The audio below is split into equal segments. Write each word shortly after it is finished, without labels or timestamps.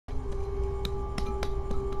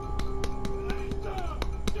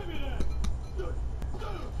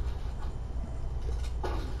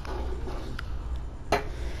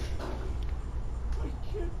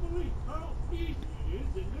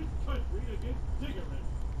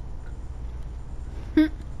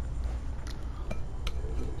Believe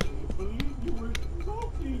you were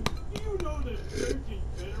smoking. Do you know the Surgeon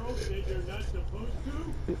General said you're not supposed to?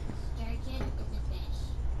 Sturgeon is a fish.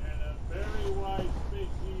 And a very wise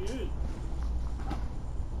fish he is.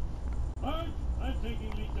 Marge, I'm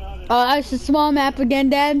taking Lisa out of Oh, that's a small map again,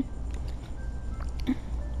 Dad.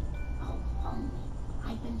 Oh, homie,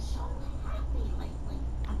 I've been so happy lately.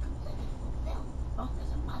 I'm completely fulfilled, both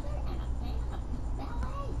as a mother and a fan of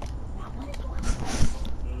ballet. Now, what do I say?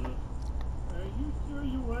 Are you sure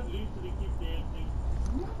you want Lisa to keep dancing?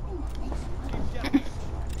 Nothing that makes me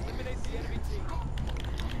Eliminate the enemy team.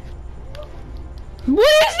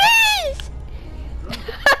 What is this?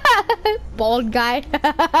 Bald guy.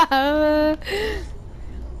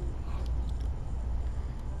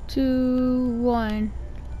 2, 1.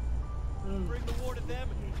 Bring the war to them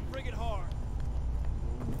and bring it hard.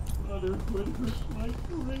 Mother, quit hurt my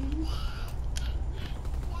brain.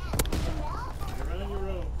 You're on your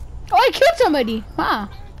own. Oh, I killed somebody. Wow.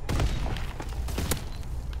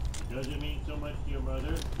 Doesn't mean so much to your mother.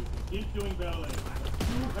 You can keep doing ballet. But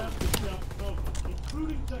you have to stop smoking,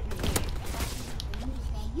 including second hand.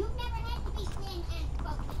 You never had to be seen and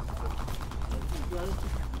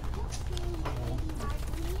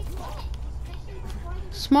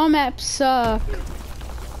Small maps suck.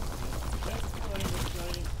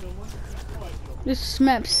 This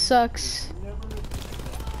map sucks.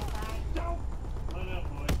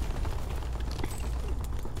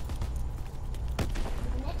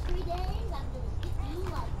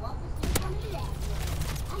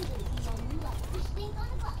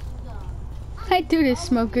 I threw this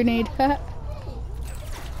smoke grenade. Got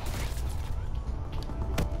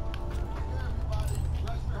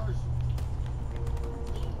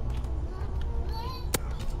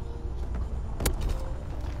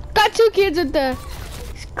 2 kids with the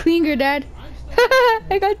Klinger, Dad.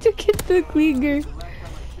 I got 2 kids with the Klinger.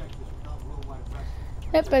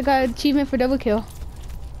 Yep, I got an achievement for double kill.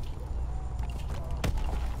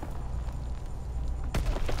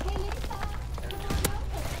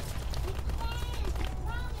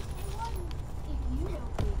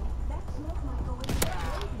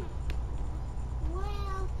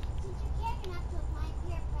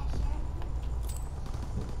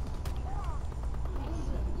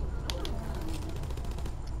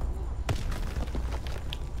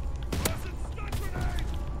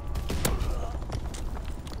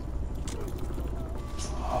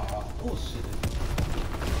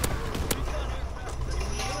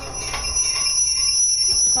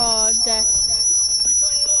 Oh, that.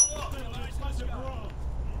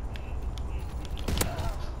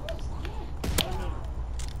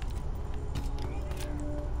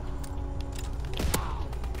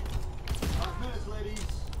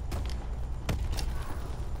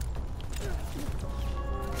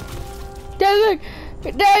 Dad, look!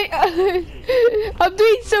 Dad, I'm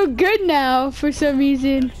doing so good now for some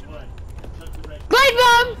reason. Glide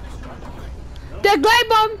bomb! Dad, glide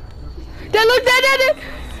bomb! Dad, look, Dad!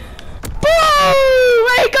 Boom!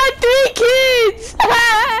 I got 3 kids!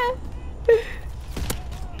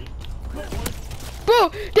 Bro,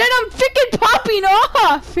 then I'm freaking popping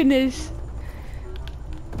off in this.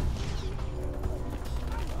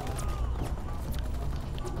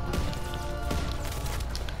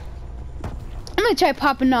 I'm gonna try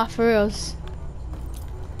popping off for reals.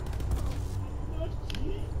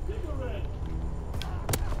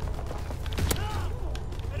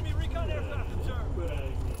 Enemy recon aircraft observed.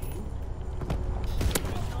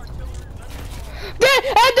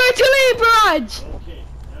 At the artillery barrage! Okay,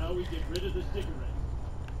 now we get rid of the cigarette.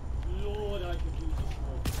 Lord, I could use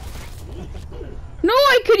a smoke. No,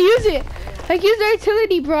 I could use it. I could use the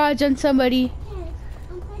artillery barrage on somebody. One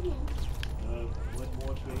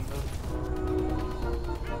more favor.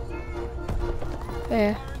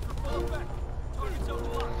 There.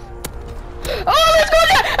 Oh, let's go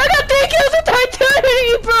there! I got 3 kills with the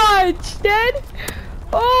artillery barrage, Dad.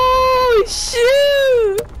 Oh,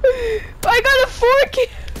 shoot! I got a 4 kill.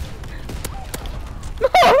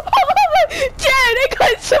 Dad, I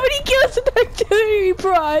got so many kills with the artillery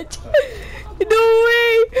barrage. No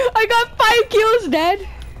way! I got 5 kills, Dad.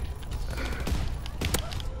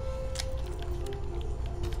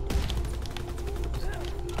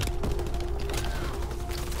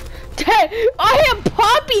 Dad, I am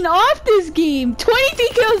popping off this game. 23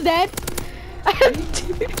 kills, Dad. I have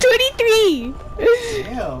 23.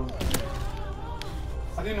 Damn.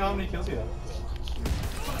 I didn't know how many kills you had.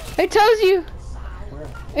 It tells you. Where?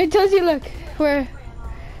 It tells you. Look, where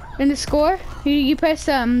in the score. You press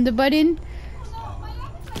the button.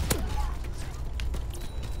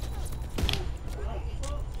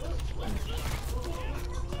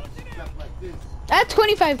 I had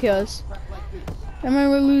 25 kills. And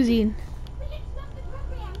we're losing.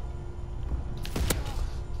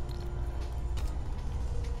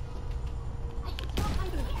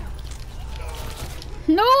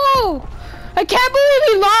 No! I can't believe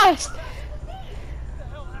we lost!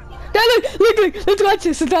 Now look, let's watch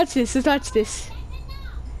this, let's watch this.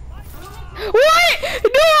 What?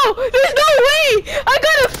 No! There's no way! I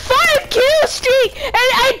got a 5 kill streak and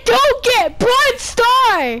I don't get Bronze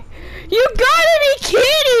Star! You gotta be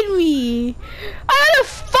kidding me! I had a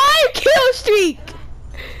 5 kill streak!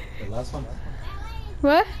 The last one.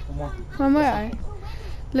 What? One more. One more.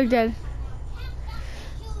 Look, Dad.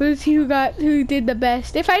 Let's see who did the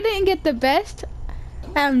best. If I didn't get the best,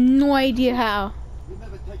 I have no idea how.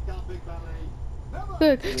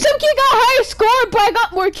 Look, some kid got higher score, but I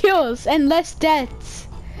got more kills and less deaths.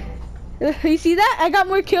 You see that? I got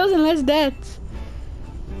more kills and less deaths.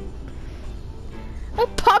 I'm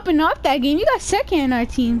popping off that game. You got second in our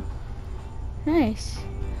team. Nice.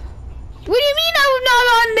 What do you mean I'm not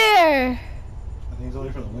on there? I think it's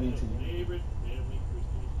only for the winning team.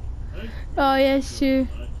 Oh, yes, true.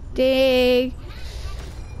 Dang.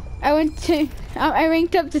 I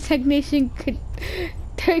ranked up to technician grade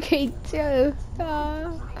 2.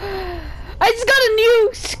 I just got a new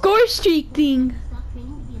score streak thing.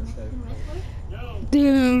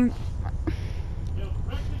 Dude.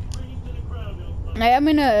 I'm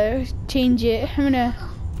gonna change it.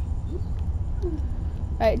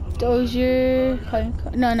 Alright, Dozier.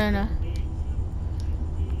 No.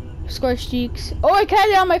 Score streaks. Oh, I got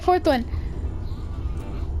it on my 4th one.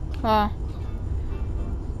 Oh.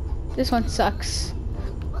 This one sucks.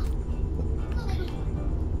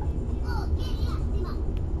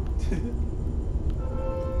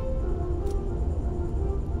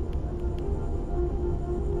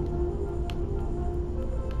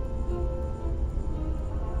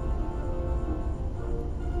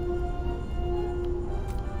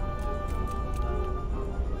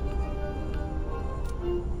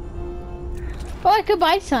 Oh, I could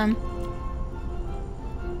buy some.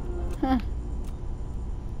 Huh.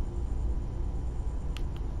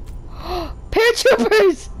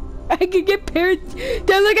 Paratroopers! I could get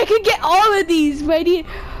look, I could get all of these, but I need...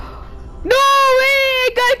 No way! I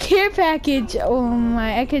got a care package. Oh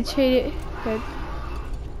my, I could trade it. Good.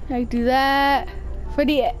 I do that. For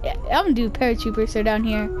the... I'm gonna do paratroopers, so down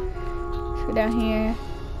here. So down here.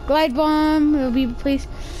 Glide bomb will be replaced.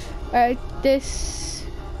 Alright, this...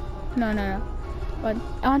 No. I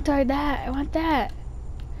want that. I want that.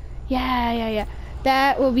 Yeah.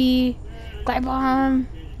 That will be glide bomb.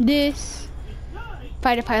 This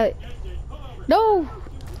fighter pilot. No,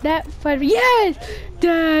 that fighter. Yes,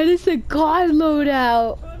 Dad. It's a god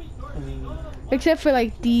loadout. Except for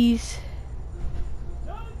like these.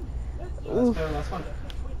 Oof.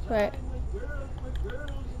 Right.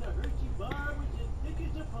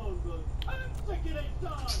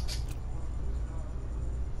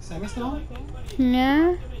 Sammy's still on?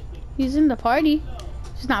 Yeah, he's in the party.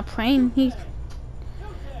 He's not playing. Bro,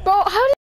 how did